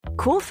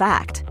Cool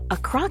fact, a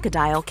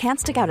crocodile can't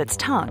stick out its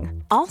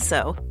tongue.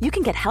 Also, you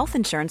can get health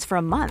insurance for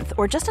a month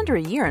or just under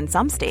a year in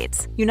some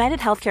states. United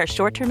Healthcare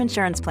short-term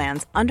insurance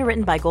plans,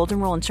 underwritten by Golden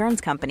Rule Insurance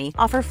Company,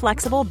 offer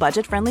flexible,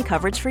 budget-friendly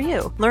coverage for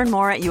you. Learn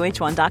more at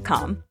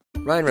uh1.com.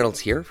 Ryan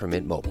Reynolds here from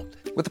Mint Mobile.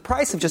 With the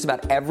price of just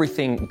about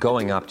everything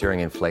going up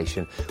during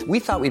inflation, we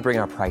thought we'd bring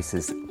our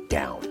prices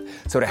down.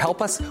 So to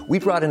help us, we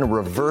brought in a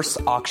reverse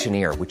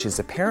auctioneer, which is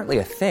apparently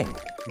a thing.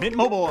 Mint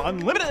Mobile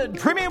Unlimited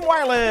Premium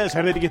Wireless.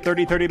 How to get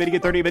 30, 30, bit to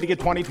get 30, bit to get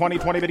 20, 20,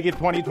 20, bit to get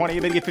 20, 20,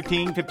 bit to get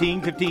 15,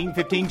 15, 15,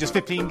 15, just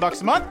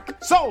 $15 a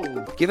month?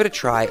 Sold! Give it a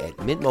try at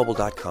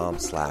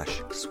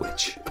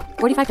mintmobile.com/switch.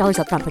 $45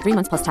 up front for 3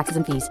 months plus taxes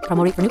and fees.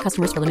 Promo rate for new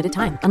customers for limited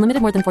time.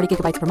 Unlimited more than 40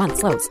 gigabytes per month.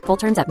 Slows full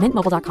terms at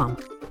mintmobile.com.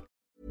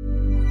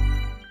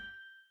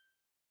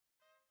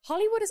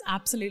 Hollywood is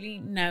absolutely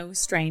no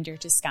stranger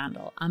to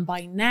scandal, and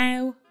by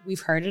now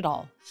we've heard it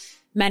all.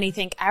 Many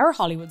think our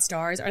Hollywood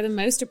stars are the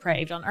most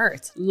depraved on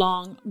earth.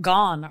 Long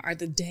gone are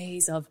the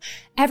days of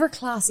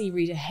ever-classy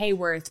Rita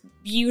Hayworth,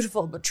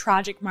 beautiful but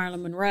tragic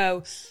Marilyn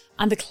Monroe,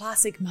 and the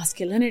classic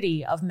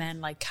masculinity of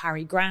men like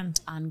Cary Grant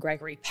and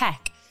Gregory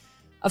Peck.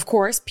 Of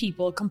course,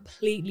 people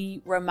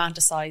completely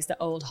romanticize the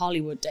old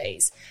Hollywood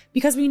days,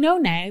 because we know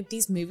now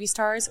these movie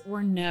stars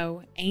were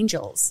no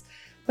angels.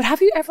 But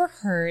have you ever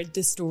heard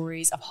the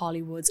stories of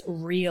Hollywood's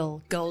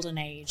real golden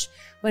age,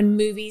 when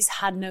movies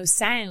had no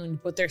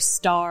sound, but their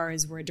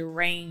stars were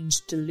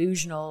deranged,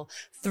 delusional,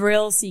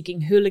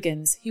 thrill-seeking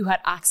hooligans who had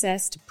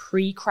access to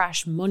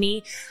pre-crash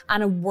money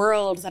and a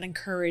world that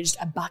encouraged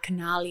a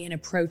bacchanalian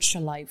approach to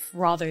life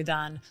rather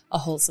than a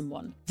wholesome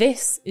one?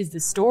 This is the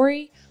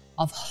story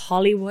of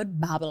Hollywood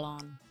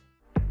Babylon.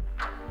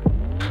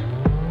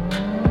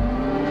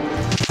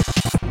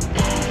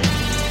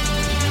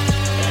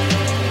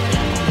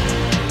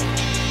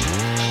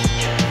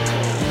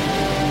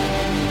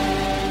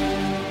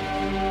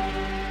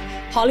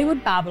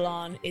 Hollywood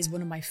Babylon is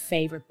one of my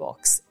favourite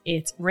books.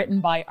 It's written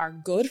by our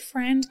good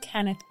friend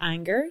Kenneth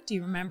Anger. Do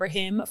you remember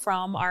him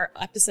from our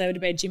episode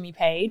about Jimmy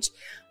Page?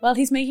 Well,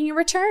 he's making a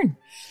return.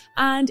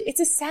 And it's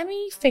a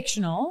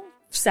semi-fictional,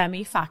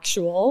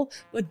 semi-factual,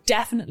 but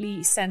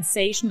definitely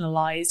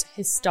sensationalized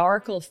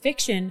historical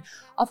fiction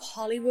of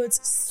Hollywood's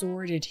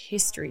sordid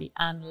history.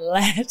 And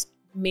let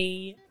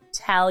me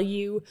tell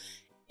you,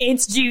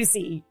 it's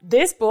juicy.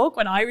 This book,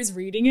 when I was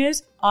reading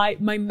it,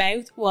 my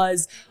mouth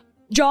was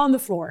jaw on the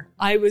floor.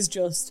 I was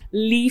just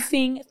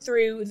leafing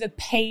through the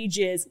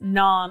pages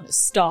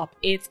non-stop.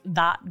 It's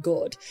that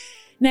good.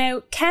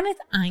 Now,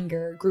 Kenneth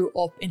Anger grew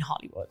up in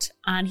Hollywood,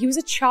 and he was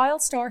a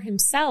child star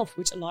himself,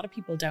 which a lot of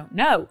people don't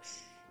know.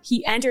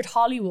 He entered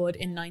Hollywood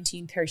in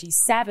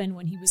 1937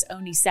 when he was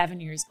only 7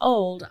 years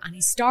old, and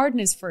he starred in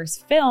his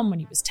first film when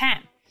he was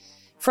 10.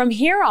 From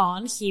here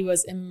on, he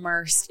was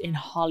immersed in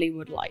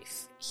Hollywood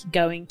life,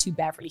 going to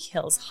Beverly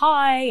Hills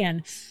High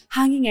and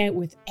hanging out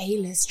with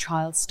A-list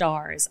child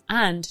stars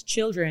and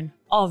children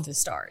of the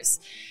stars.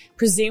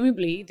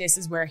 Presumably, this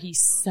is where he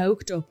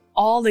soaked up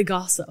all the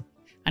gossip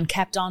and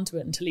kept on to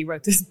it until he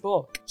wrote this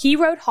book. He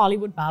wrote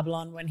Hollywood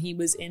Babylon when he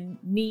was in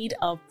need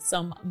of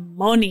some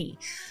money.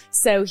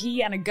 So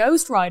he and a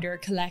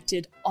ghostwriter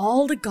collected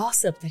all the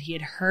gossip that he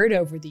had heard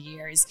over the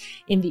years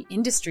in the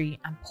industry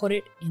and put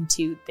it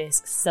into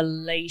this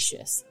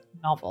salacious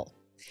novel.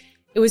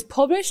 It was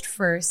published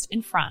first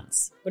in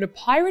France, but a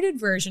pirated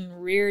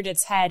version reared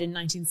its head in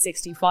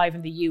 1965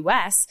 in the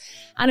US,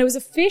 and it was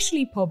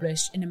officially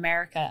published in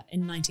America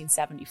in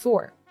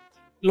 1974.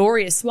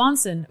 Gloria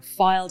Swanson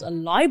filed a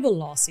libel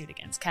lawsuit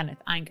against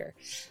Kenneth Anger,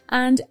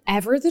 and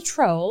ever the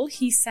troll,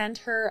 he sent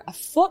her a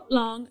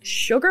foot-long,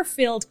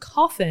 sugar-filled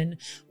coffin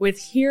with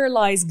 "Here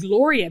Lies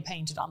Gloria"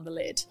 painted on the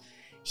lid.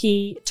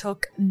 He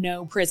took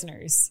no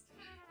prisoners.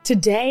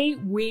 Today,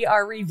 we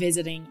are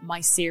revisiting my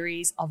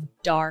series of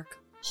dark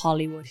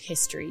Hollywood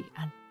history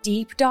and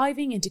deep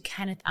diving into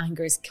Kenneth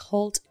Anger's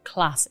cult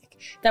classic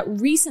that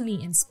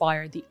recently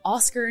inspired the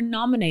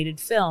Oscar-nominated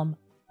film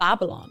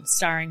Babylon,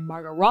 starring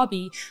Margot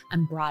Robbie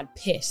and Brad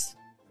Pitt.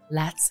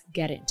 Let's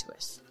get into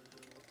it.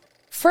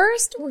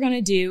 First, we're going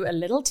to do a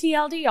little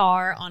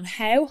TLDR on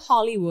how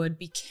Hollywood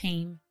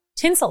became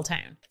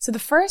Tinseltown. So the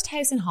first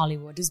house in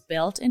Hollywood is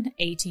built in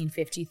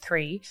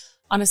 1853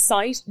 on a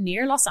site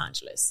near Los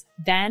Angeles,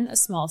 then a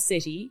small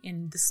city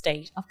in the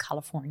state of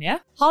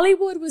California.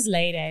 Hollywood was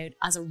laid out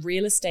as a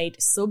real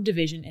estate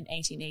subdivision in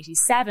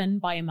 1887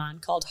 by a man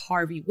called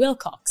Harvey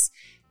Wilcox,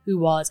 who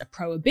was a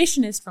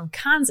prohibitionist from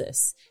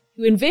Kansas,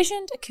 who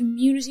envisioned a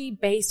community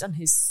based on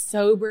his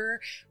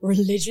sober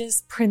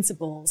religious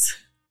principles.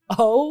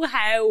 Oh,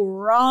 how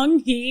wrong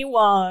he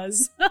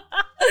was.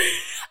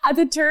 At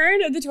the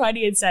turn of the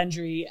 20th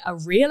century, a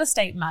real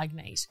estate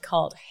magnate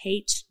called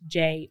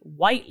H.J.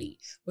 Whiteley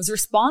was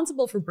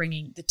responsible for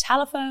bringing the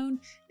telephone,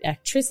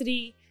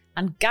 electricity,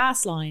 and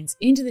gas lines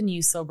into the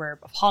new suburb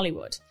of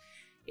Hollywood.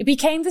 It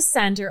became the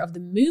center of the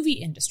movie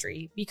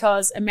industry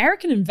because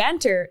American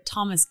inventor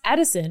Thomas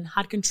Edison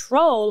had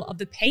control of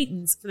the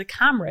patents for the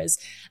cameras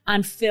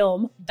and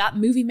film that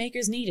movie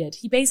makers needed.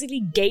 He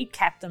basically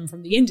gatekept them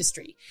from the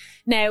industry.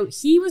 Now,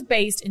 he was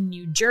based in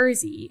New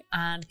Jersey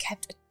and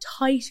kept a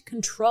tight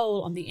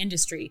control on the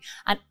industry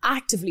and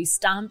actively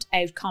stamped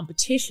out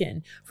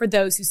competition for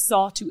those who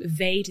sought to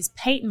evade his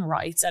patent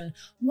rights and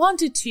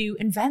wanted to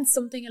invent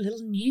something a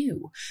little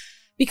new.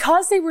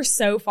 Because they were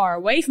so far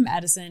away from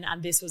Edison,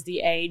 and this was the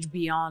age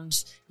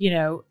beyond,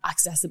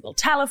 accessible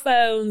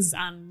telephones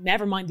and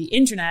never mind the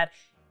internet,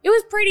 it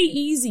was pretty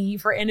easy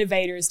for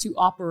innovators to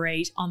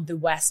operate on the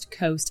West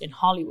Coast in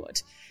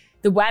Hollywood.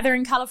 The weather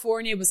in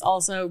California was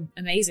also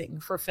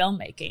amazing for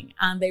filmmaking,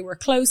 and they were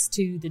close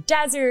to the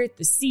desert,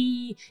 the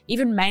sea,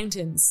 even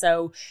mountains.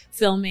 So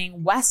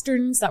filming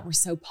Westerns that were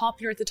so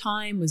popular at the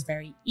time was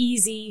very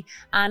easy,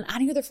 and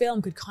any other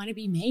film could kind of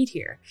be made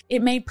here.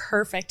 It made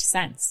perfect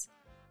sense.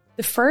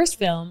 The first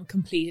film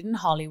completed in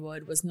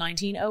Hollywood was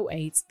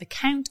 1908's The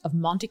Count of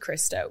Monte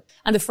Cristo,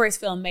 and the first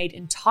film made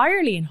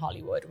entirely in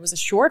Hollywood was a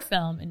short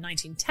film in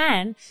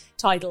 1910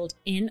 titled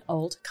In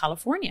Old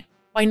California.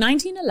 By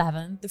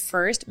 1911, the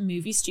first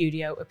movie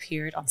studio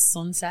appeared on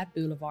Sunset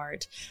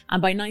Boulevard,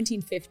 and by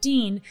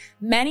 1915,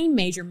 many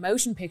major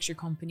motion picture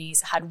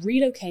companies had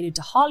relocated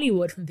to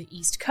Hollywood from the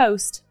East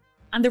Coast,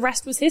 and the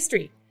rest was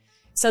history.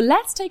 So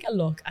let's take a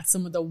look at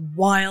some of the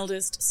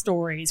wildest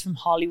stories from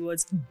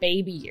Hollywood's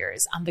baby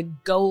years and the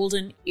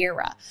golden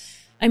era.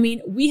 I mean,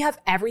 we have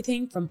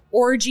everything from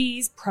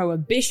orgies,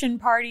 prohibition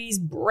parties,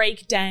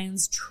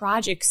 breakdowns,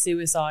 tragic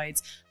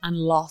suicides, and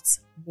lots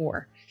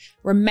more.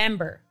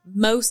 Remember,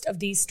 most of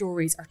these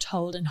stories are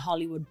told in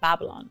Hollywood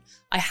Babylon.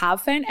 I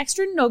have found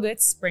extra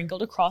nuggets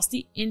sprinkled across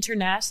the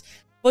internet,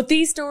 but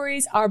these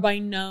stories are by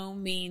no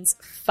means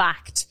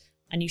fact,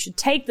 and you should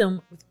take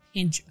them with a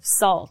pinch of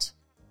salt.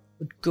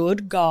 But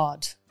good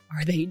God,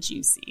 are they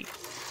juicy.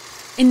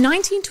 In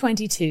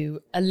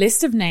 1922, a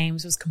list of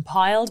names was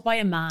compiled by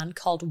a man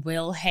called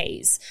Will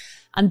Hayes,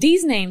 and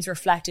these names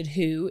reflected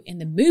who, in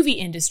the movie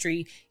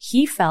industry,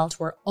 he felt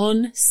were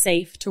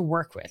unsafe to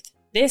work with.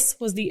 This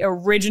was the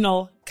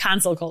original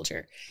cancel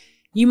culture.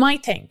 You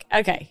might think,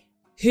 okay,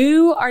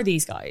 who are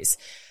these guys?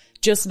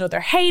 Just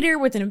another hater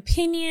with an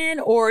opinion,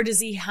 or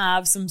does he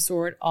have some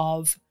sort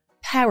of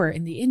power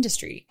in the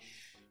industry?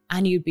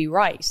 And you'd be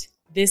right.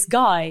 This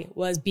guy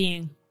was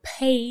being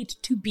paid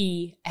to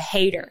be a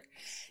hater.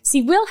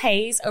 See, Will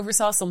Hayes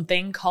oversaw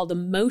something called the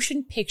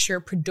Motion Picture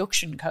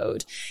Production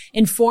Code,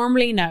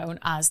 informally known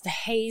as the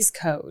Hayes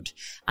Code.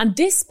 And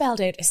this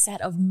spelled out a set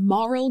of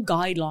moral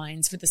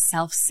guidelines for the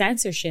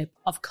self-censorship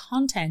of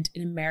content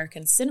in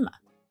American cinema.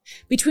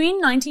 Between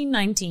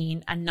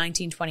 1919 and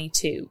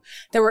 1922,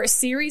 there were a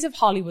series of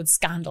Hollywood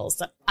scandals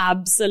that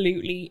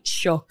absolutely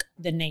shook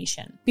the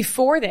nation.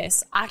 Before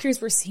this,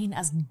 actors were seen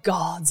as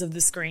gods of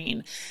the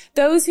screen,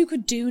 those who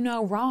could do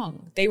no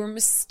wrong. They were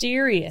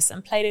mysterious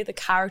and played out the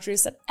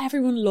characters that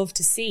everyone loved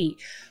to see,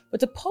 but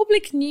the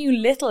public knew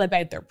little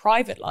about their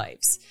private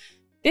lives.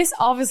 This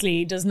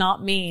obviously does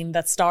not mean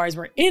that stars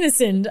were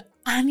innocent,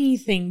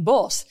 anything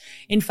but.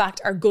 In fact,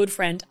 our good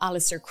friend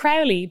Aleister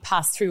Crowley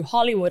passed through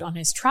Hollywood on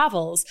his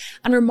travels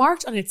and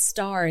remarked on its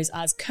stars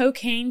as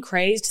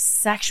cocaine-crazed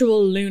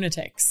sexual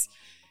lunatics.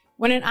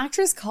 When an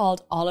actress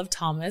called Olive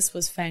Thomas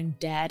was found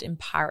dead in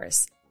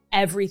Paris,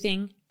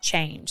 everything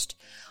changed.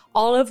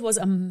 Olive was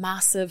a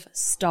massive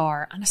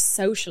star and a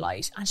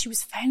socialite, and she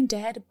was found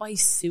dead by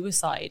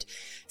suicide,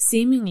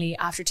 seemingly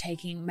after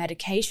taking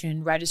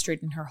medication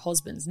registered in her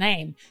husband's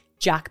name,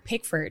 Jack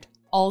Pickford,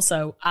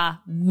 also a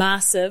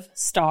massive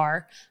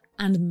star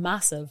and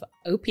massive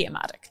opium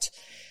addict.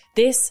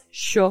 This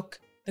shook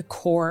the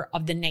core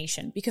of the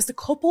nation because the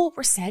couple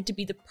were said to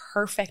be the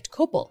perfect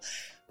couple,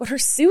 but her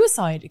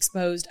suicide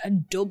exposed a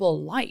double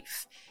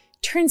life.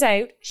 Turns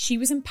out she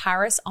was in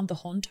Paris on the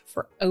hunt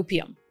for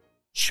opium.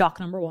 Shock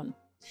number one.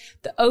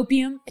 The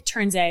opium, it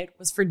turns out,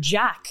 was for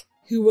Jack,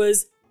 who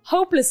was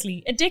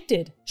hopelessly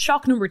addicted.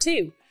 Shock number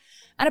two.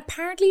 And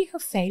apparently her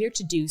failure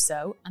to do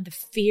so and the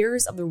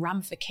fears of the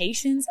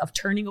ramifications of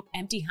turning up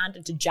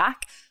empty-handed to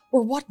Jack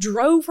were what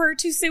drove her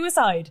to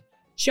suicide.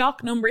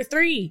 Shock number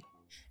three.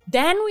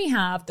 Then we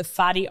have the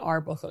Fatty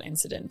Arbuckle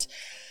incident.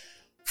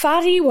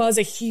 Fatty was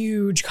a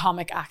huge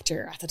comic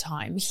actor at the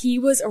time. He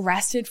was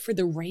arrested for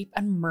the rape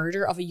and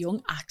murder of a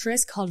young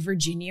actress called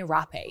Virginia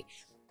Rappe.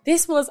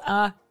 This was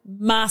a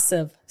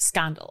massive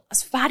scandal,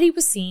 as Fatty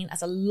was seen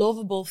as a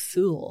lovable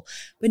fool,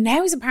 but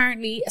now he's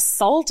apparently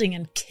assaulting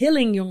and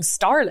killing young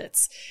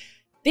starlets.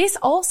 This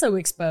also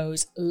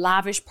exposed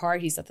lavish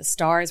parties that the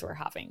stars were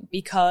having,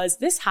 because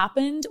this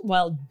happened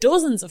while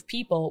dozens of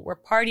people were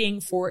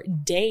partying for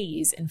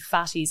days in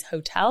Fatty's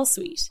hotel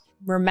suite.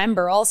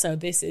 Remember also,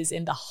 this is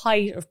in the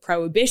height of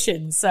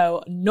prohibition,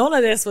 so none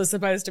of this was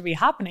supposed to be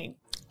happening.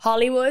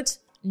 Hollywood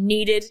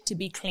needed to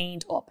be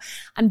cleaned up.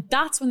 And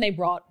that's when they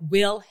brought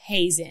Will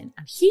Hayes in,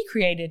 and he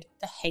created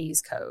the Hayes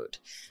Code.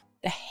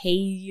 The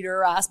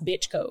hater-ass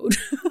bitch code.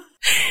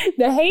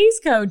 The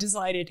Hayes Code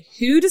decided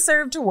who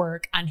deserved to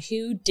work and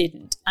who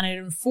didn't, and it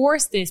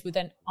enforced this with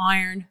an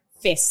iron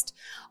fist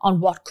on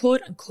what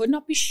could and could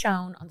not be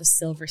shown on the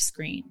silver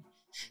screen.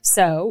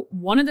 So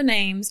one of the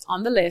names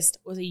on the list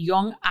was a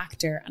young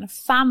actor and a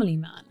family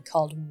man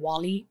called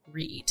Wally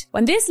Reed.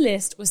 When this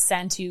list was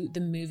sent to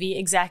the movie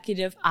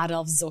executive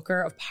Adolf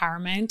Zucker of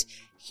Paramount,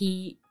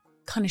 he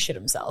kind of shit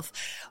himself.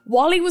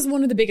 Wally was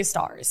one of the biggest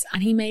stars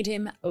and he made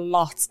him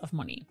lots of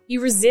money. He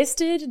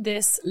resisted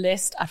this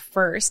list at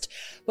first,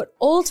 but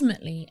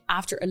ultimately,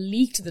 after a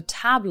leak to the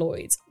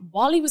tabloids,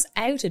 Wally was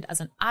outed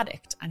as an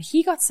addict and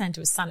he got sent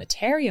to a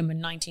sanitarium in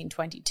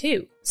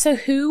 1922. So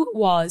who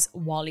was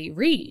Wally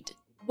Reed?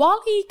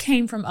 Wally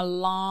came from a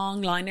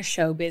long line of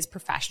showbiz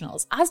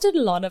professionals, as did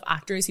a lot of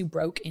actors who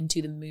broke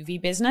into the movie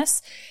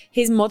business.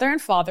 His mother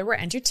and father were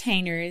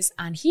entertainers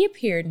and he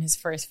appeared in his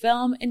first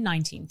film in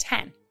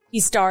 1910. He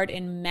starred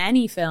in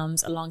many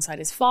films alongside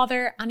his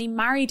father and he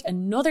married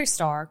another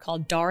star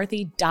called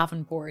Dorothy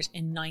Davenport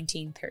in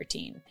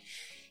 1913.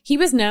 He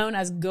was known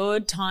as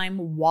Good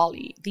Time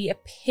Wally, the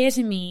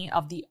epitome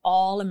of the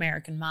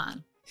all-American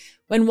man.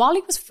 When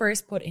Wally was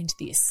first put into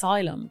the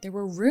asylum, there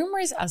were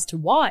rumours as to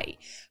why,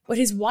 but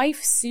his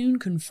wife soon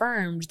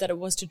confirmed that it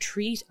was to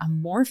treat a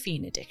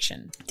morphine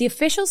addiction. The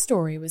official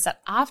story was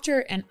that after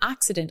an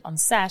accident on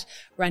set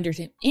rendered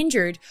him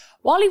injured,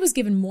 Wally was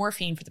given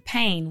morphine for the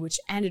pain, which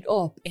ended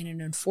up in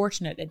an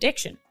unfortunate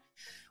addiction.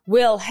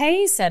 Will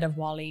Hayes said of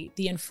Wally,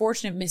 the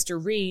unfortunate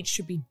Mr. Reed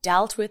should be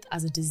dealt with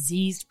as a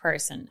diseased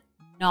person,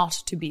 not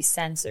to be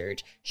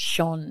censored,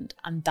 shunned,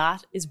 and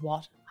that is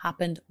what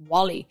happened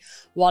Wally.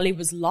 Wally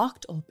was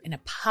locked up in a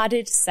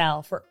padded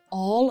cell for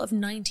all of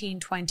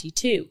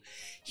 1922.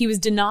 He was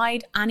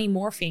denied any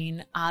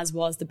morphine, as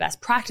was the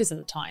best practice at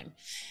the time.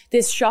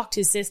 This shocked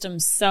his system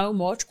so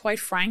much, quite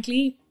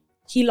frankly,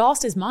 he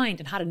lost his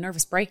mind and had a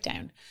nervous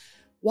breakdown.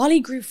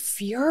 Wally grew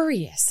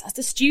furious as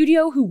the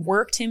studio who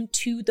worked him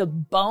to the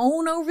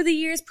bone over the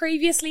years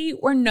previously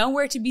were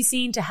nowhere to be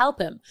seen to help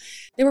him.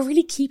 They were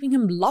really keeping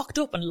him locked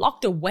up and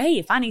locked away,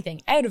 if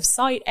anything, out of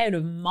sight, out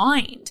of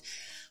mind.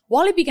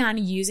 Wally began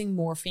using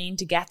morphine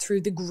to get through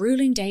the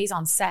grueling days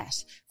on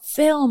set,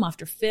 film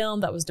after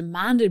film that was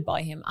demanded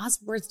by him, as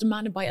was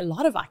demanded by a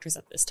lot of actors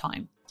at this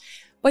time.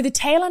 By the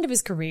tail end of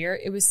his career,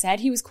 it was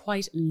said he was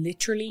quite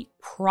literally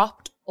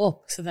propped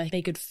up so that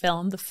they could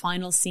film the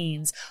final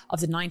scenes of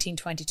the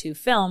 1922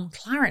 film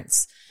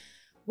Clarence.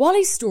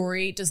 Wally's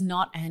story does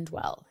not end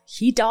well.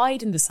 He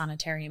died in the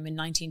sanitarium in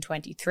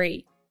 1923.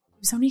 He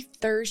was only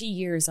 30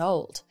 years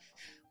old.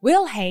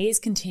 Will Hayes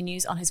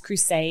continues on his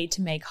crusade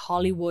to make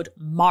Hollywood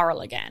moral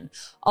again,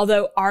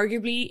 although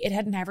arguably it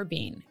had never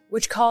been,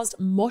 which caused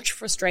much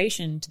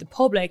frustration to the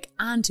public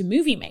and to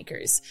movie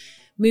makers.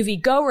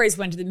 Moviegoers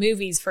went to the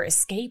movies for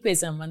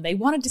escapism and they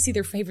wanted to see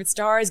their favourite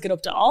stars get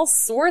up to all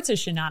sorts of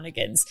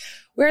shenanigans,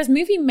 whereas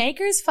movie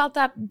makers felt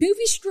that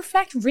movies should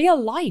reflect real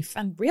life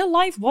and real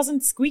life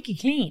wasn't squeaky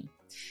clean.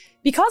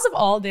 Because of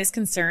all this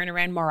concern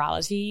around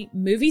morality,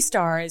 movie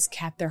stars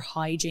kept their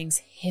hijinks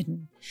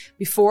hidden.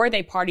 Before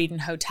they partied in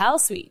hotel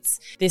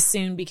suites, this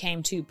soon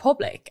became too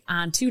public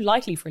and too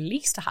likely for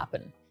leaks to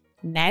happen.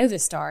 Now the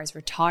stars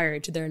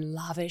retired to their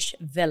lavish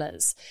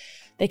villas.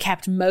 They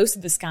kept most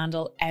of the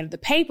scandal out of the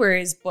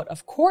papers, but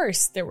of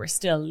course there were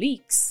still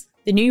leaks.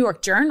 The New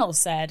York Journal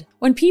said,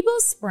 when people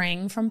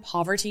spring from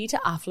poverty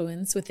to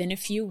affluence within a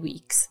few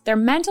weeks, their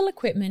mental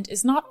equipment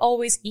is not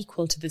always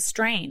equal to the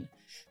strain.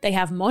 They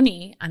have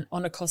money, an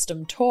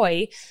unaccustomed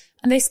toy,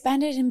 and they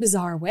spend it in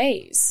bizarre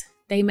ways.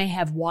 They may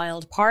have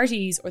wild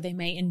parties or they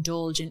may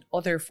indulge in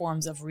other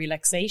forms of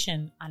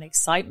relaxation and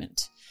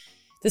excitement.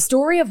 The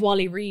story of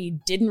Wally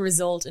Reed didn't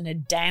result in a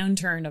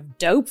downturn of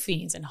dope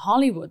fiends in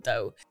Hollywood,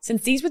 though.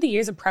 Since these were the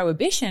years of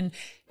Prohibition,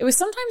 it was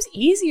sometimes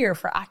easier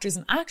for actors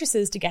and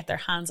actresses to get their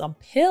hands on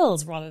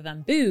pills rather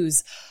than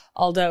booze,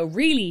 although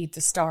really the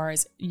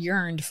stars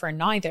yearned for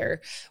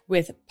neither,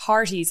 with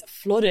parties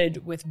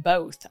flooded with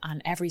both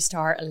and every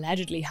star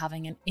allegedly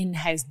having an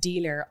in-house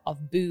dealer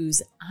of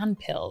booze and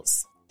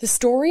pills. The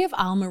story of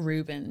Alma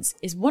Rubens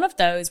is one of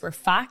those where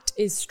fact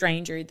is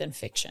stranger than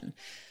fiction.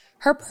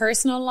 Her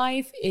personal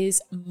life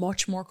is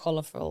much more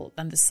colourful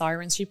than the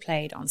sirens she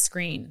played on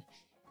screen.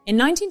 In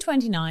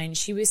 1929,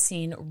 she was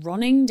seen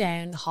running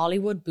down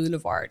Hollywood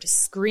Boulevard,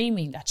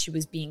 screaming that she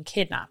was being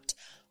kidnapped,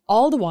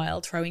 all the while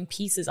throwing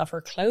pieces of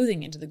her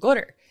clothing into the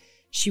gutter.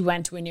 She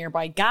went to a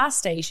nearby gas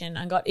station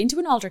and got into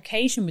an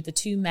altercation with the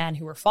two men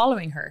who were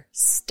following her,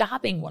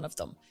 stabbing one of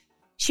them.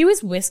 She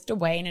was whisked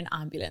away in an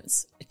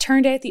ambulance. It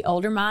turned out the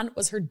older man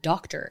was her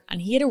doctor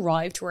and he had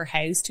arrived to her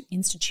house to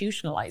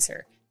institutionalise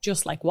her.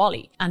 Just like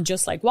Wally. And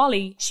just like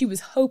Wally, she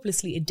was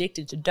hopelessly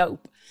addicted to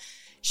dope.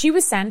 She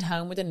was sent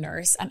home with a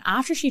nurse, and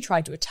after she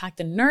tried to attack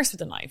the nurse with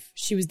a knife,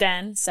 she was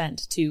then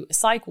sent to a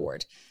psych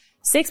ward.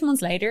 6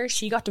 months later,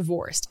 she got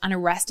divorced and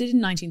arrested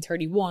in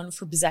 1931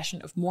 for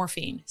possession of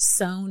morphine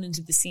sewn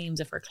into the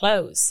seams of her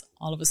clothes.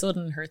 All of a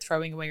sudden, her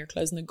throwing away her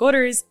clothes in the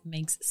gutters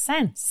makes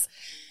sense.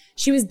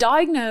 She was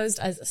diagnosed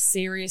as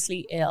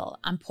seriously ill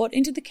and put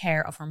into the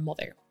care of her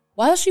mother.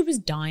 While she was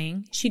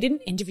dying, she did an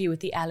interview with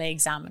the LA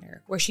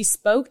Examiner where she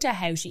spoke to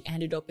how she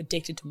ended up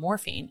addicted to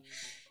morphine.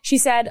 She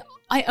said,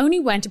 "I only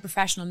went to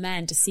professional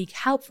men to seek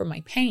help for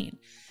my pain.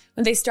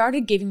 When they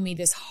started giving me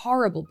this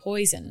horrible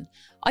poison,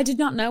 I did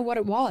not know what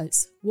it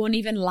was. One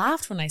even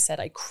laughed when I said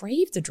I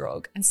craved the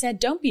drug and said,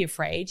 "Don't be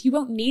afraid, you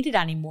won't need it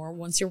anymore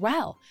once you're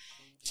well."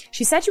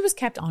 She said she was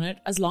kept on it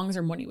as long as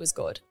her money was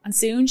good, and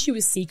soon she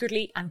was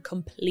secretly and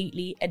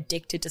completely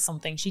addicted to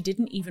something she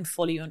didn't even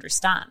fully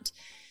understand.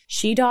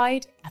 She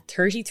died at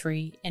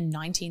 33 in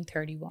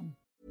 1931.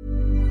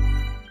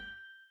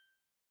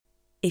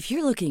 If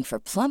you're looking for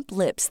plump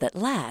lips that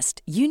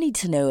last, you need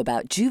to know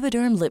about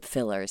Juvederm lip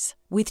fillers.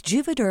 With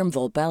Juvederm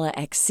Volbella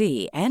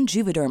XC and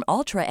Juvederm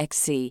Ultra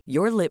XC,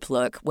 your lip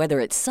look, whether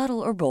it's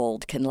subtle or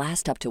bold, can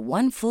last up to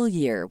 1 full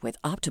year with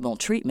optimal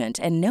treatment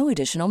and no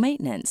additional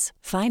maintenance.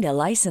 Find a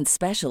licensed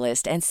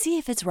specialist and see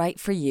if it's right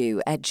for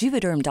you at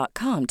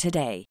Juvederm.com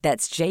today.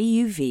 That's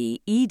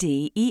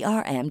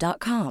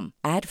JUVEDERM.com.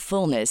 Add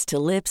fullness to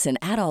lips in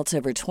adults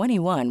over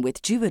 21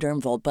 with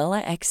Juvederm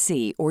Volbella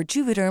XC or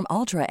Juvederm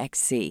Ultra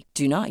XC.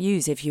 Do not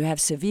use if you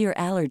have severe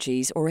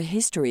allergies or a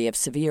history of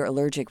severe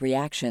allergic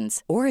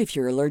reactions, or if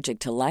you're allergic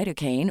to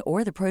lidocaine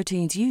or the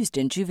proteins used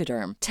in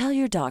Juvederm. Tell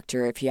your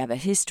doctor if you have a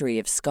history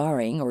of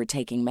scarring or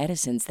taking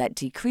medicines that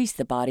decrease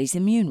the body's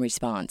immune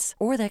response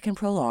or that can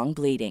prolong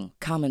bleeding.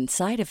 Common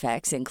side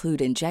effects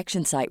include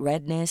injection site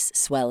redness,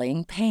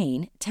 swelling,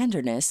 pain,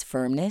 tenderness,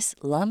 firmness,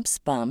 lumps,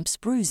 bumps,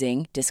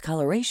 bruising,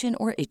 discoloration,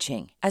 or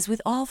itching. As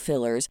with all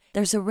fillers,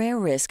 there's a rare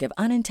risk of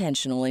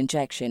unintentional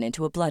injection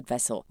into a blood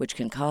vessel, which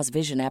can cause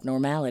vision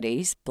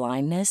abnormalities,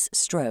 blindness,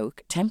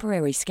 stroke,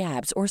 temporary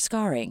scabs, or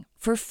scarring.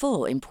 For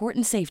full,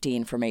 important safety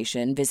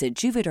information, visit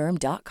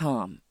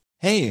Juvederm.com.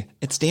 Hey,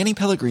 it's Danny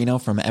Pellegrino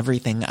from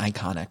Everything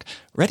Iconic.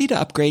 Ready to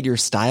upgrade your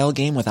style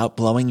game without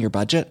blowing your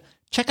budget?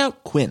 Check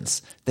out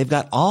Quince. They've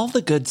got all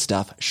the good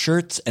stuff,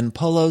 shirts and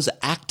polos,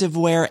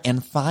 activewear,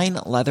 and fine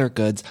leather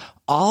goods,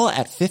 all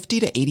at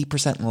 50 to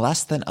 80%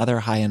 less than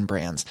other high-end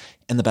brands.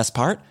 And the best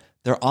part?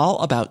 They're all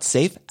about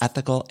safe,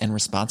 ethical, and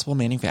responsible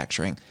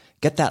manufacturing.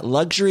 Get that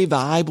luxury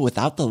vibe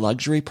without the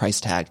luxury price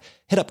tag.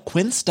 Hit up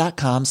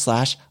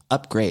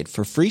quince.com/upgrade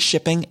for free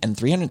shipping and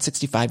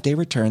 365-day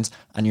returns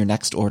on your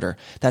next order.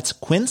 That's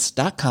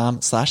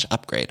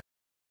quince.com/upgrade.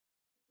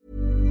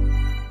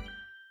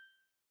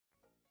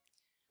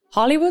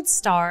 Hollywood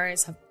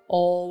stars have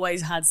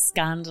always had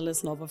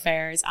scandalous love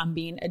affairs and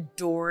been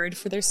adored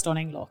for their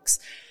stunning looks.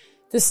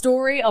 The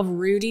story of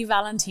Rudy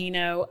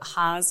Valentino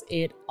has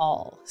it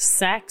all: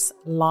 sex,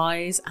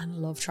 lies,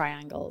 and love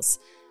triangles.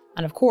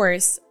 And of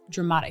course,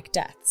 dramatic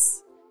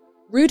deaths.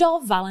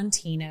 Rudolph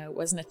Valentino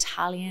was an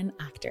Italian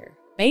actor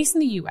based in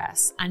the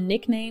US and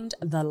nicknamed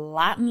the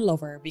Latin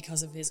Lover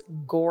because of his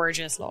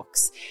gorgeous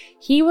looks.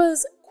 He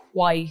was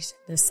quite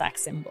the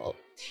sex symbol.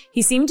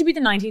 He seemed to be the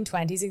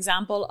 1920s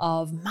example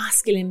of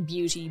masculine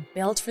beauty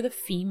built for the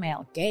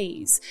female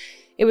gaze.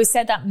 It was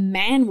said that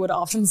men would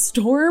often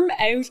storm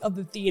out of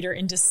the theatre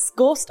in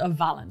disgust of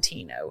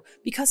Valentino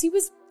because he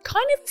was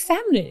kind of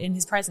effeminate in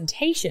his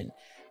presentation,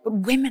 but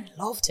women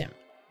loved him.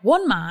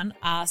 One man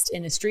asked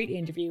in a street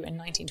interview in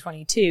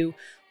 1922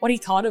 what he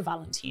thought of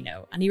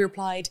Valentino, and he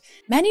replied,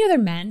 "Many other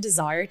men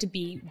desire to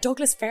be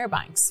Douglas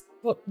Fairbanks,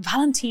 but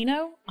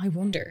Valentino, I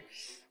wonder."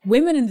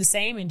 Women in the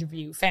same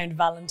interview found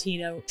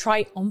Valentino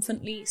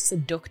triumphantly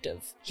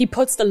seductive. He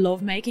puts the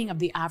lovemaking of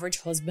the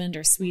average husband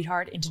or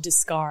sweetheart into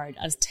discard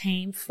as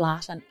tame,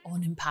 flat, and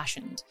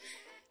unimpassioned.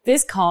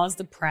 This caused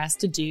the press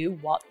to do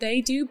what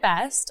they do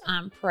best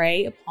and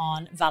prey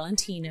upon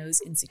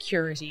Valentino's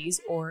insecurities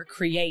or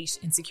create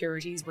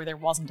insecurities where there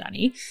wasn't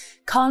any,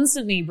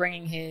 constantly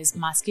bringing his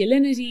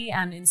masculinity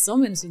and, in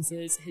some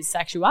instances, his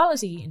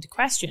sexuality into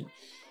question.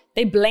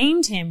 They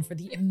blamed him for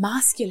the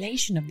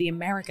emasculation of the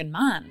American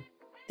man.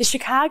 The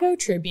Chicago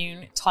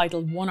Tribune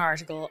titled one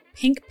article,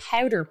 "Pink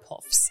Powder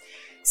Puffs,"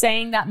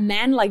 saying that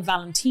men like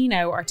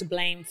Valentino are to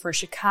blame for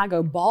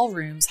Chicago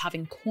ballrooms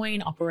having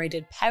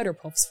coin-operated powder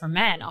puffs for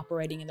men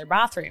operating in their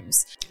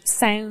bathrooms.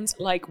 Sounds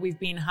like we've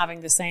been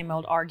having the same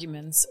old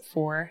arguments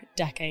for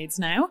decades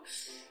now.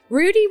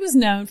 Rudy was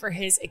known for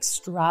his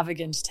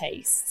extravagant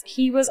tastes.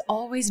 He was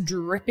always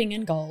dripping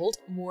in gold,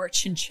 wore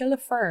chinchilla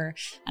fur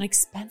and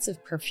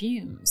expensive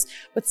perfumes.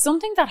 But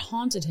something that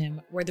haunted him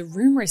were the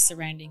rumors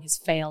surrounding his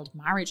failed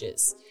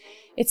marriages.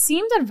 It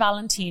seemed that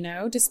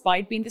Valentino,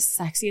 despite being the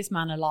sexiest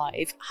man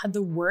alive, had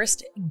the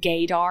worst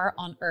gaydar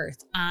on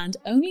earth and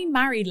only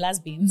married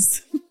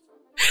lesbians.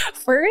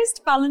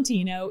 First,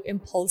 Valentino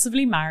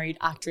impulsively married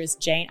actress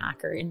Jane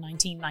Acker in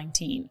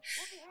 1919.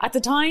 At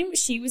the time,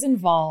 she was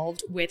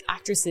involved with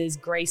actresses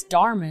Grace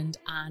Darmond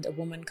and a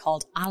woman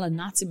called Alla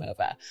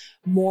Natsimova.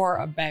 More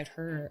about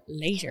her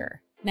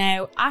later.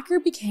 Now, Acker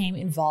became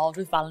involved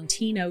with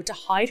Valentino to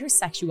hide her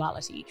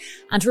sexuality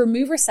and to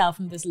remove herself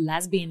from this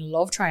lesbian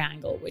love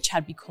triangle, which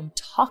had become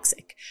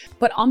toxic.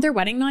 But on their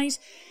wedding night,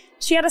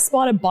 she had a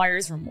spot of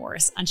buyer's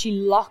remorse and she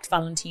locked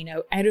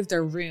Valentino out of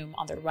their room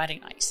on their wedding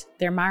night.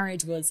 Their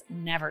marriage was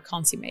never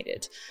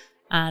consummated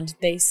and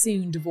they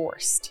soon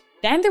divorced.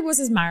 Then there was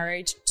his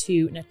marriage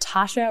to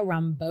Natasha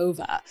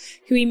Rambova,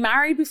 who he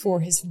married before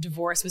his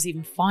divorce was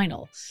even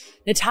final.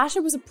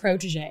 Natasha was a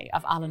protege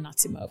of Alla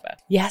Natsimova.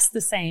 Yes,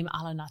 the same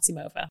Alla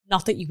Natsimova.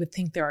 Not that you would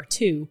think there are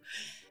two.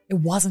 It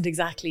wasn't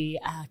exactly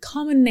a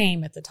common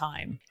name at the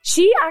time.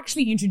 She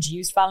actually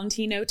introduced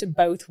Valentino to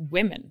both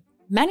women.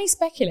 Many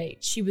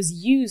speculate she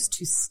was used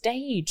to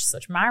stage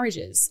such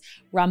marriages.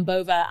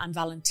 Rambova and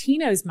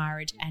Valentino's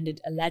marriage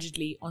ended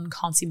allegedly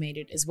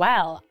unconsummated as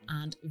well,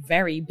 and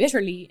very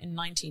bitterly in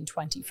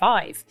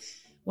 1925.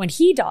 When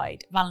he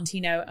died,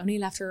 Valentino only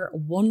left her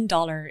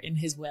 $1 in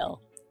his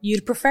will.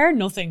 You'd prefer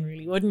nothing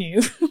really, wouldn't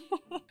you?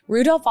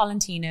 Rudolph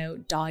Valentino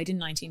died in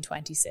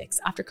 1926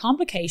 after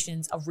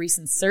complications of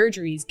recent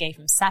surgeries gave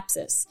him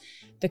sepsis.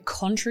 The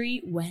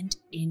country went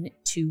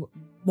into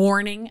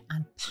mourning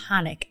and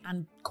panic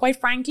and,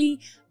 quite frankly,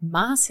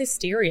 mass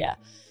hysteria.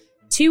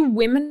 2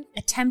 women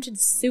attempted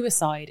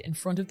suicide in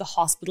front of the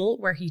hospital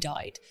where he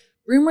died.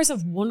 Rumours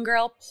of one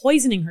girl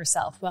poisoning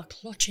herself while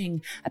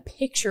clutching a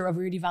picture of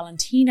Rudy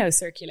Valentino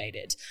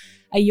circulated.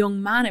 A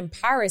young man in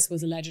Paris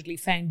was allegedly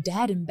found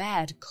dead in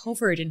bed,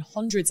 covered in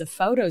hundreds of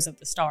photos of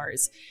the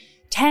stars.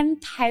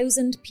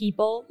 10,000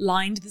 people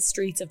lined the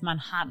streets of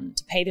Manhattan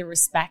to pay their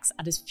respects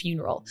at his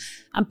funeral.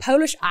 And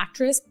Polish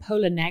actress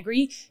Pola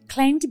Negri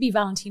claimed to be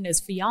Valentino's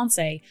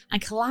fiancée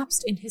and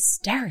collapsed in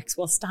hysterics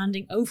while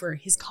standing over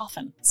his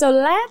coffin. So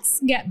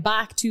let's get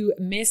back to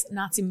Miss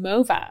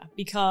Nazimova,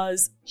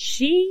 because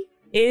she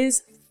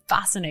is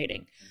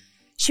fascinating.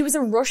 She was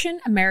a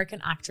Russian-American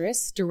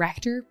actress,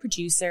 director,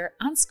 producer,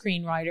 and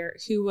screenwriter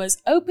who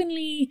was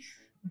openly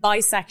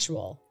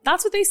bisexual.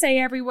 That's what they say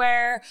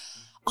everywhere.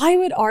 I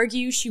would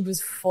argue she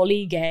was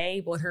fully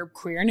gay, but her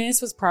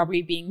queerness was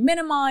probably being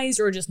minimized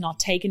or just not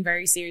taken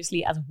very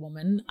seriously as a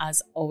woman,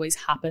 as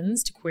always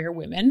happens to queer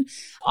women.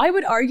 I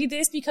would argue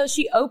this because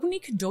she openly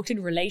conducted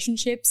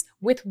relationships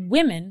with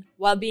women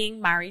while being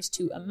married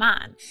to a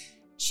man.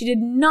 She did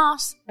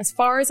not, as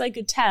far as I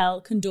could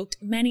tell, conduct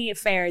many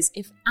affairs,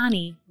 if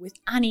any, with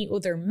any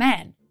other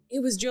men.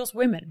 It was just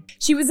women.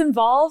 She was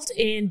involved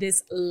in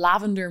this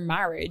lavender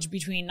marriage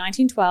between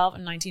 1912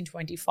 and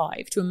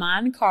 1925 to a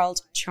man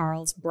called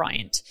Charles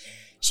Bryant.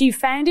 She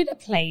founded a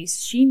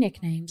place she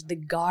nicknamed the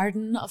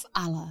Garden of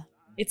Allah.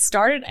 It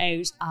started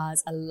out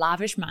as a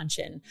lavish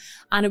mansion,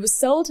 and it was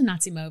sold to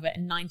Nazimova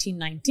in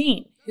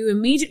 1919, who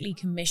immediately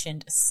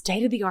commissioned a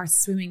state-of-the-art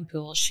swimming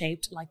pool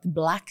shaped like the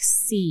Black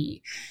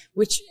Sea,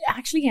 which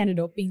actually ended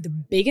up being the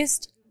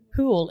biggest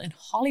pool in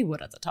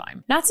Hollywood at the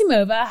time.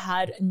 Nazimova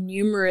had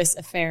numerous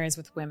affairs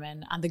with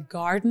women, and the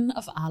Garden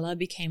of Allah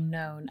became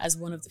known as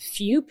one of the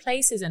few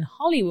places in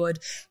Hollywood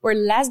where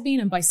lesbian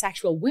and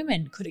bisexual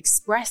women could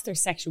express their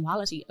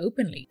sexuality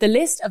openly. The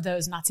list of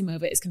those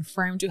Nazimova is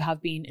confirmed to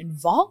have been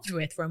involved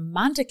with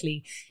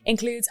romantically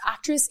includes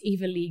actress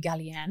Eva Lee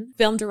Gallienne,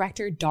 film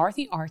director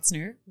Dorothy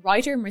Artzner,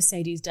 writer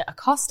Mercedes de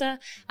Acosta,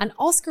 and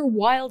Oscar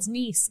Wilde's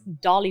niece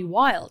Dolly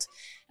Wilde,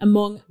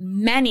 among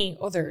many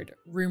other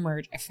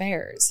rumoured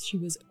affairs. She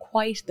was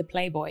quite the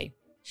playboy.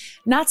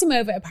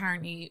 Nazimova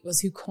apparently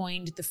was who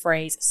coined the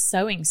phrase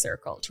sewing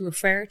circle to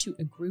refer to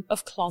a group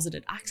of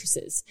closeted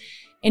actresses.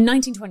 In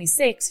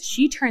 1926,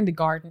 she turned the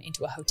garden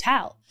into a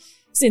hotel.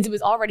 Since it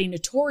was already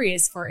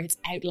notorious for its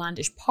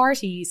outlandish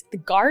parties, the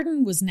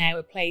garden was now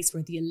a place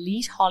where the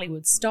elite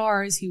Hollywood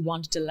stars who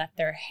wanted to let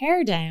their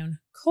hair down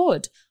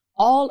could,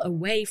 all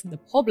away from the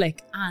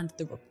public and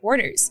the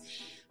reporters.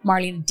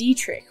 Marlene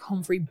Dietrich,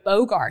 Humphrey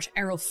Bogart,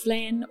 Errol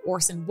Flynn,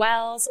 Orson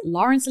Welles,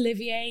 Laurence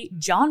Olivier,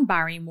 John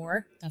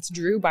Barrymore, that's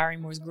Drew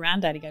Barrymore's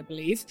granddaddy, I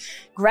believe,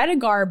 Greta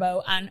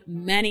Garbo, and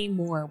many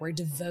more were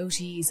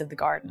devotees of the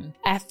garden.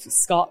 F.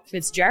 Scott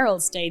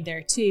Fitzgerald stayed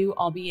there too,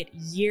 albeit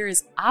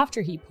years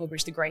after he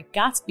published The Great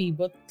Gatsby,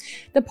 but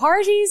the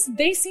parties,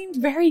 they seemed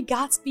very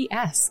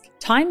Gatsby-esque.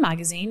 Time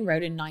magazine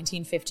wrote in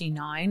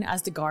 1959,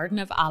 as the Garden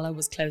of Allah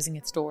was closing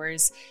its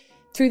doors,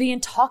 "Through the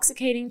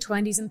intoxicating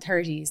 20s and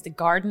 30s, the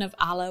Garden of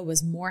Allah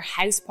was more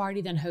house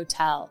party than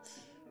hotel.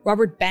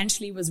 Robert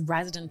Benchley was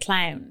resident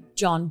clown.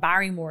 John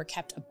Barrymore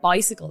kept a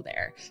bicycle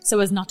there, so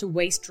as not to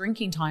waste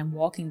drinking time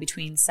walking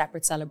between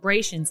separate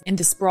celebrations in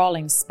the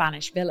sprawling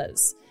Spanish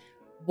villas.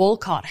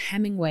 Walcott,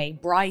 Hemingway,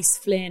 Bryce,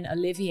 Flynn,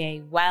 Olivier,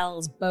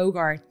 Wells,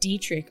 Bogart,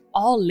 Dietrich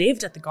all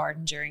lived at the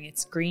garden during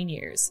its green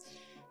years.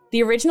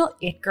 The original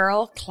It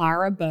Girl,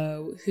 Clara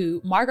Bow, who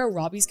Margot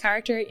Robbie's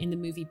character in the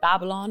movie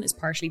Babylon is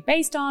partially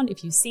based on,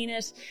 if you've seen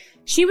it,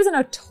 she was a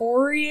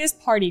notorious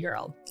party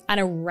girl and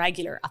a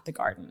regular at the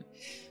garden.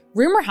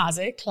 Rumour has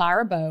it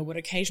Clara Bow would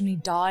occasionally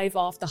dive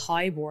off the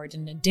high board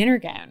in a dinner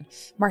gown,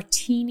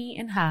 martini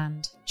in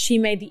hand. She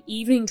made the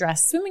evening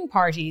dress swimming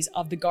parties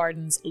of the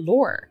garden's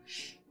lure.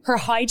 Her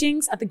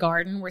hijinks at the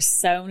garden were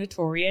so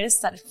notorious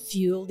that it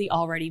fueled the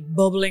already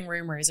bubbling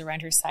rumours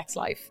around her sex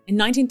life. In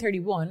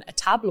 1931, a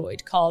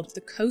tabloid called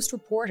The Coast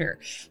Reporter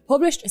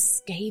published a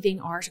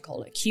scathing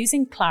article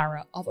accusing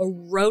Clara of a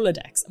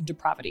Rolodex of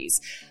depravities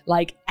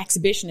like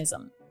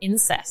exhibitionism,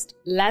 incest,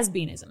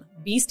 lesbianism,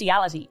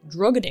 bestiality,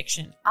 drug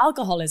addiction,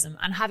 alcoholism,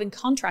 and having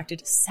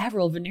contracted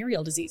several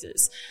venereal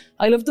diseases.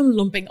 I love them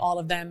lumping all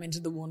of them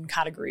into the one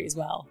category as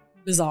well.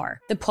 Bizarre.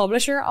 The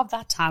publisher of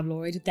that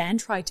tabloid then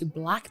tried to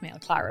blackmail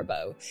Clara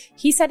Bow.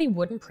 He said he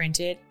wouldn't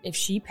print it if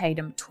she paid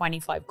him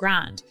 25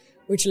 grand,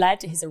 which led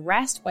to his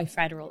arrest by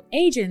federal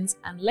agents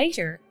and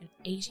later an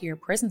 8-year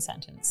prison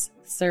sentence.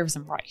 Serves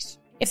him right.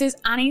 If there's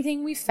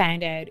anything we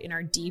found out in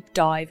our deep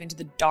dive into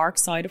the dark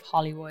side of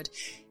Hollywood,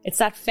 it's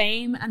that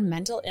fame and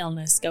mental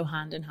illness go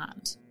hand in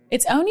hand.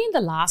 It's only in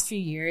the last few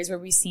years where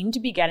we seem to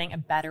be getting a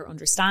better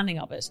understanding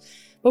of it.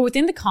 But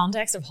within the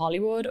context of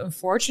Hollywood,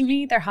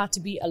 unfortunately, there had to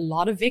be a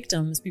lot of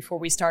victims before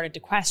we started to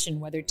question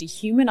whether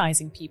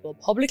dehumanizing people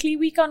publicly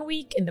week on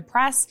week in the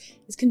press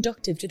is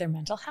conducive to their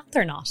mental health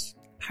or not.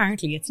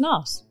 Apparently it's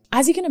not.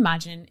 As you can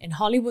imagine, in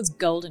Hollywood's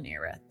golden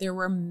era, there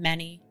were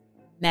many,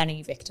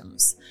 many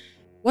victims.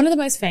 One of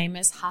the most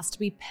famous has to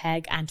be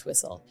Peg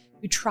Entwistle,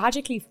 who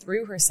tragically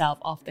threw herself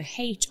off the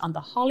H on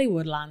the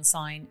Hollywoodland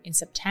sign in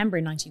September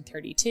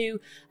 1932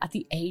 at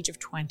the age of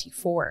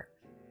 24.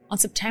 On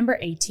September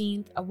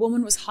 18th, a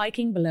woman was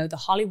hiking below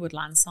the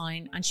Hollywoodland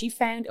sign and she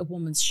found a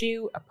woman's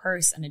shoe, a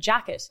purse and a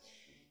jacket.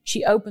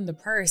 She opened the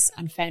purse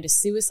and found a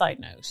suicide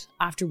note,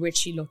 after which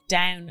she looked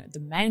down the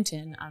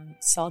mountain and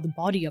saw the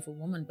body of a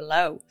woman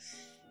below.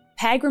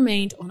 Peg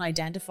remained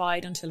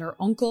unidentified until her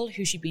uncle,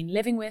 who she'd been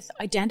living with,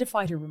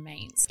 identified her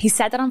remains. He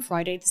said that on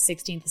Friday the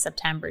 16th of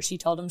September, she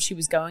told him she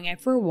was going out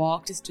for a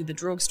walk to the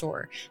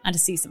drugstore and to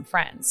see some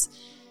friends.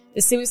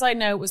 The suicide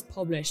note was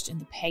published in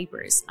the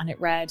papers and it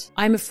read,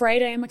 "I am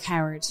afraid I am a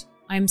coward.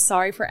 I am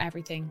sorry for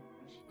everything.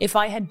 If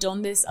I had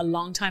done this a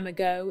long time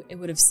ago, it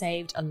would have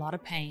saved a lot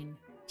of pain.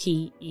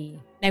 P.E."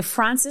 Now,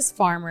 Frances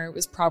Farmer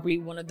was probably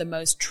one of the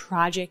most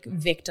tragic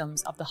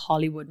victims of the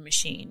Hollywood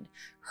machine.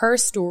 Her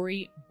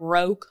story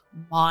broke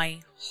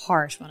my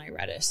heart when I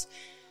read it.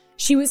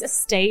 She was a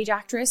stage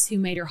actress who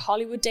made her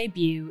Hollywood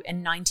debut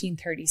in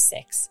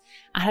 1936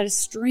 and had a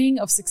string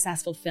of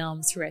successful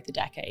films throughout the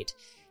decade.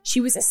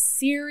 She was a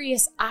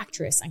serious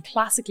actress and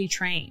classically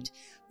trained,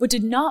 but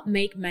did not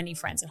make many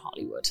friends in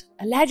Hollywood.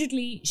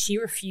 Allegedly, she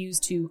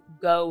refused to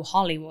go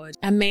Hollywood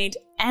and made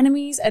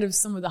enemies out of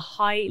some of the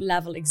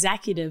high-level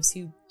executives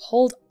who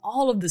pulled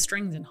all of the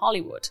strings in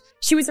Hollywood.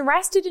 She was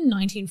arrested in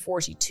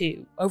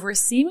 1942 over a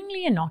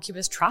seemingly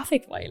innocuous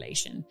traffic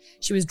violation.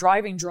 She was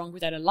driving drunk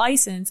without a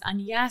license,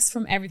 and yes,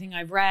 from everything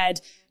I've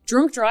read,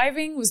 drunk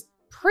driving was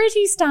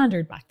pretty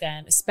standard back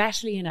then,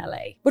 especially in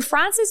LA. But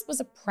Frances was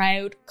a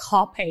proud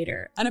cop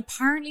hater and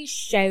apparently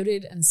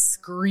shouted and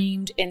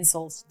screamed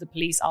insults to the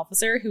police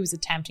officer who was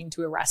attempting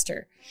to arrest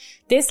her.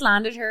 This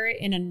landed her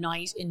in a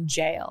night in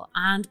jail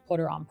and put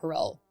her on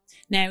parole.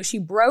 Now, she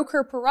broke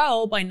her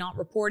parole by not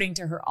reporting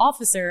to her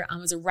officer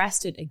and was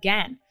arrested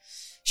again.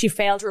 She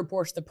failed to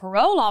report to the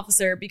parole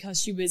officer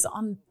because she was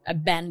on a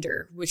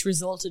bender, which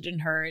resulted in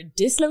her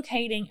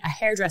dislocating a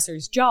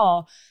hairdresser's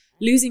jaw,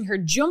 losing her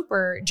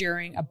jumper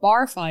during a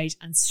bar fight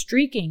and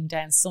streaking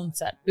down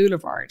Sunset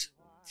Boulevard.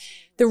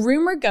 The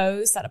rumor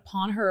goes that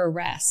upon her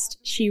arrest,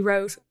 she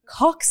wrote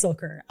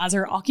cocksucker as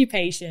her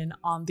occupation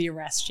on the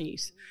arrest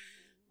sheet.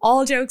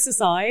 All jokes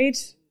aside,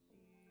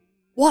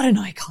 what an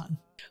icon.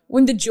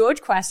 When the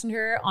judge questioned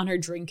her on her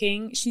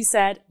drinking, she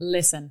said,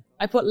 "Listen,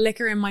 I put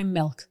liquor in my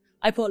milk.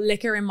 I put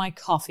liquor in my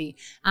coffee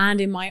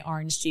and in my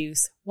orange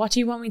juice. What do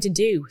you want me to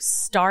do?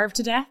 Starve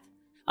to death?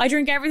 I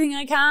drink everything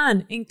I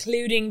can,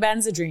 including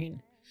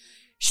Benzedrine."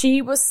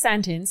 She was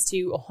sentenced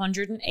to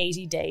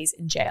 180 days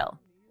in jail.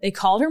 They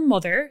called her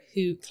mother,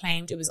 who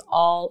claimed it was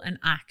all an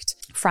act.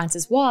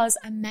 Frances was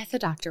a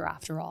method actor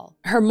after all.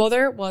 Her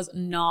mother was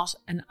not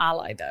an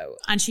ally though,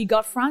 and she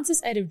got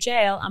Frances out of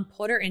jail and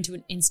put her into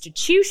an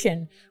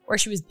institution where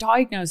she was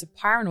diagnosed with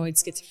paranoid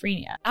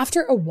schizophrenia.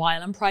 After a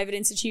while in private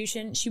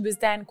institution, she was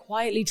then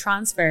quietly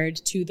transferred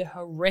to the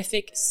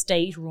horrific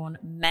state-run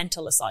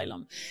mental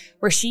asylum,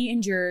 where she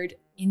endured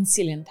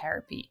insulin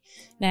therapy.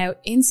 Now,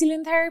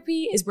 insulin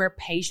therapy is where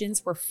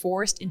patients were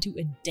forced into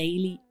a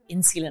daily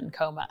insulin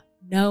coma.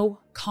 No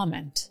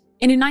comment.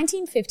 In a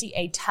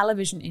 1958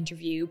 television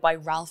interview by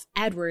Ralph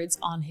Edwards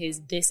on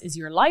his This Is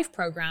Your Life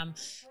program,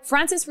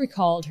 Frances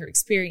recalled her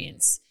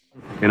experience.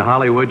 In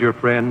Hollywood, your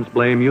friends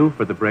blame you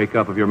for the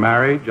breakup of your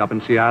marriage. Up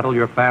in Seattle,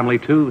 your family,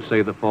 too,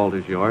 say the fault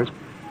is yours.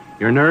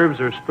 Your nerves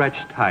are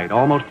stretched tight,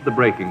 almost to the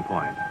breaking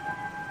point.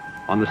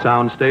 On the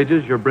sound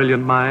stages, your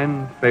brilliant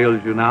mind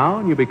fails you now,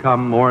 and you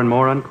become more and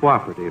more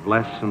uncooperative,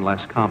 less and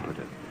less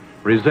competent.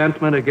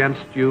 Resentment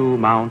against you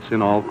mounts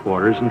in all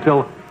quarters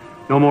until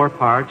no more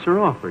parts are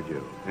offered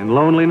you. In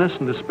loneliness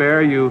and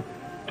despair, you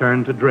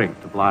turn to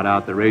drink to blot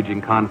out the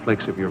raging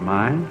conflicts of your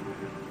mind.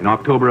 In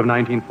October of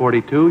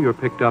 1942, you're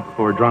picked up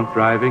for drunk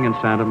driving in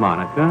Santa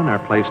Monica and are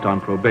placed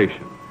on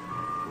probation.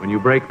 When you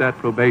break that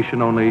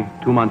probation only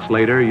 2 months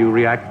later, you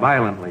react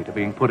violently to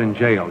being put in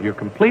jail. You're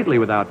completely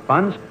without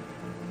funds,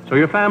 so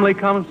your family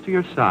comes to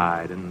your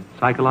side, and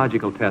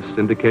psychological tests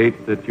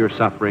indicate that you're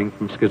suffering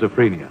from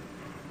schizophrenia,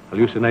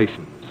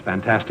 hallucinations,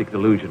 fantastic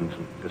delusions,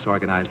 and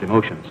disorganized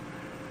emotions.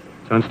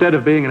 So instead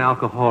of being an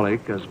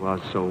alcoholic, as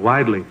was so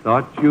widely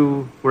thought,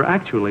 you were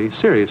actually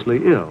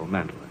seriously ill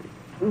mentally.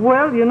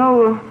 Well,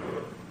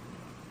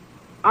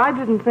 I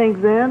didn't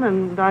think then,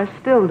 and I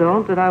still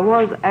don't, that I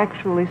was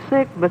actually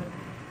sick, but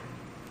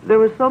there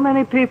were so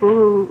many people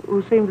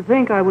who seemed to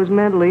think I was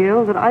mentally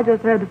ill that I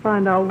just had to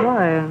find out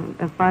why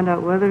and find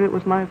out whether it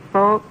was my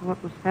fault,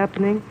 what was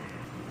happening.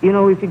 you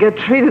know, if you get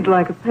treated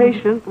like a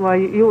patient, why,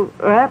 you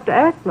have to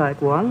act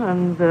like one.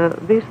 And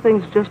these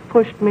things just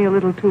pushed me a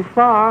little too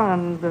far,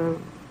 and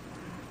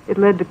it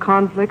led to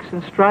conflicts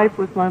and strife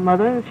with my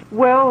mother.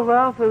 Well,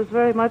 Ralph is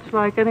very much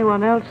like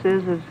anyone else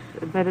is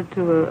admitted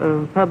to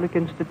a public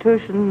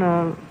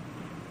institution.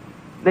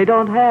 They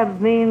don't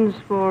have means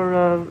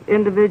for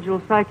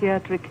individual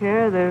psychiatric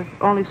care. There's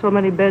only so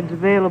many beds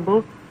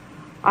available.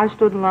 I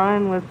stood in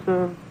line with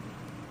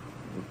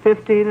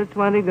 15 or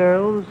 20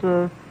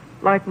 girls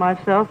like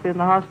myself in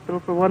the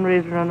hospital for one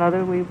reason or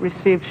another. We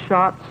received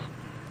shots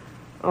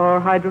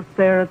or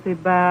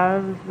hydrotherapy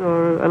baths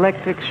or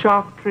electric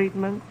shock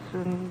treatments,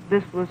 and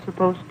this was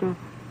supposed to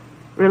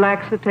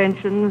relax the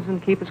tensions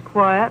and keep us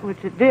quiet,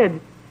 which it did.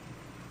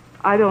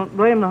 I don't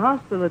blame the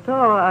hospital at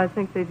all. I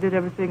think they did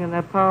everything in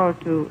their power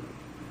to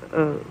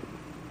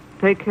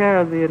take care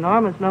of the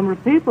enormous number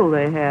of people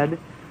they had,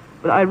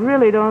 but I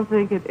really don't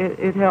think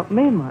it helped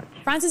me much.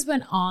 Frances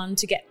went on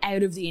to get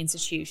out of the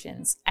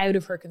institutions, out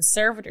of her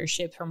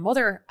conservatorship her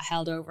mother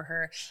held over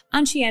her,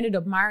 and she ended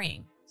up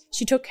marrying.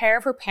 She took care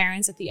of her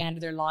parents at the end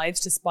of their lives,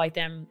 despite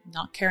them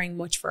not caring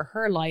much for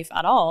her life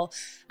at all,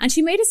 and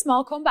she made a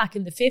small comeback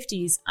in the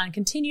 50s and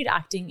continued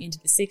acting into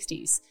the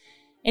 60s.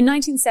 In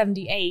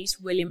 1978,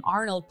 William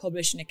Arnold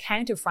published an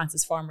account of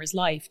Frances Farmer's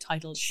life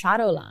titled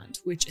Shadowland,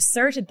 which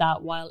asserted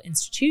that while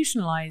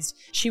institutionalized,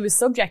 she was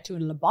subject to a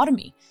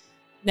lobotomy.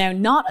 Now,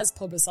 not as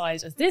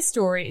publicized as this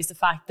story is the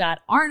fact that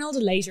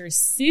Arnold later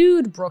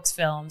sued Brooks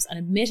Films and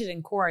admitted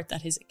in court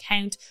that his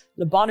account,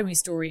 lobotomy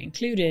story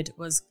included,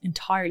 was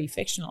entirely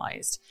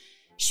fictionalized.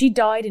 She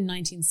died in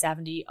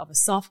 1970 of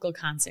esophageal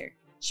cancer.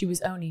 She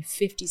was only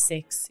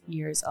 56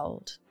 years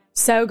old.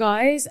 So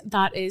guys,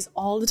 that is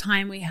all the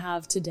time we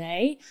have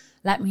today.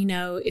 Let me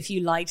know if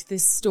you liked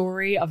this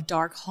story of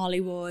dark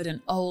Hollywood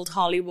and old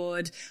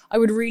Hollywood. I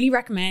would really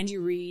recommend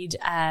you read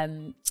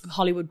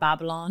Hollywood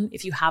Babylon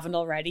if you haven't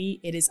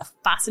already. It is a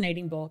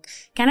fascinating book.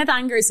 Kenneth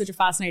Anger is such a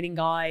fascinating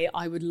guy.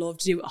 I would love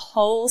to do a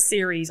whole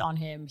series on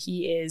him.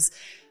 He is,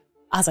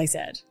 as I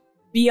said,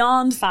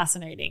 beyond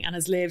fascinating and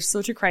has lived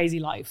such a crazy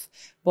life.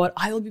 But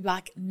I will be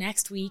back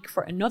next week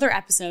for another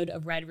episode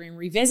of Red Room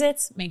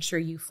Revisits. Make sure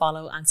you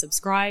follow and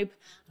subscribe,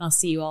 and I'll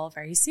see you all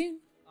very soon.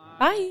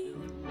 Bye.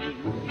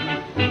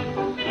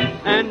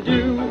 And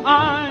do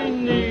I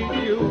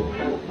need you?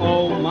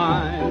 Oh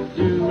my,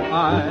 do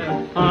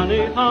I?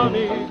 Honey,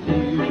 honey,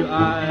 do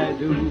I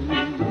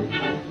do?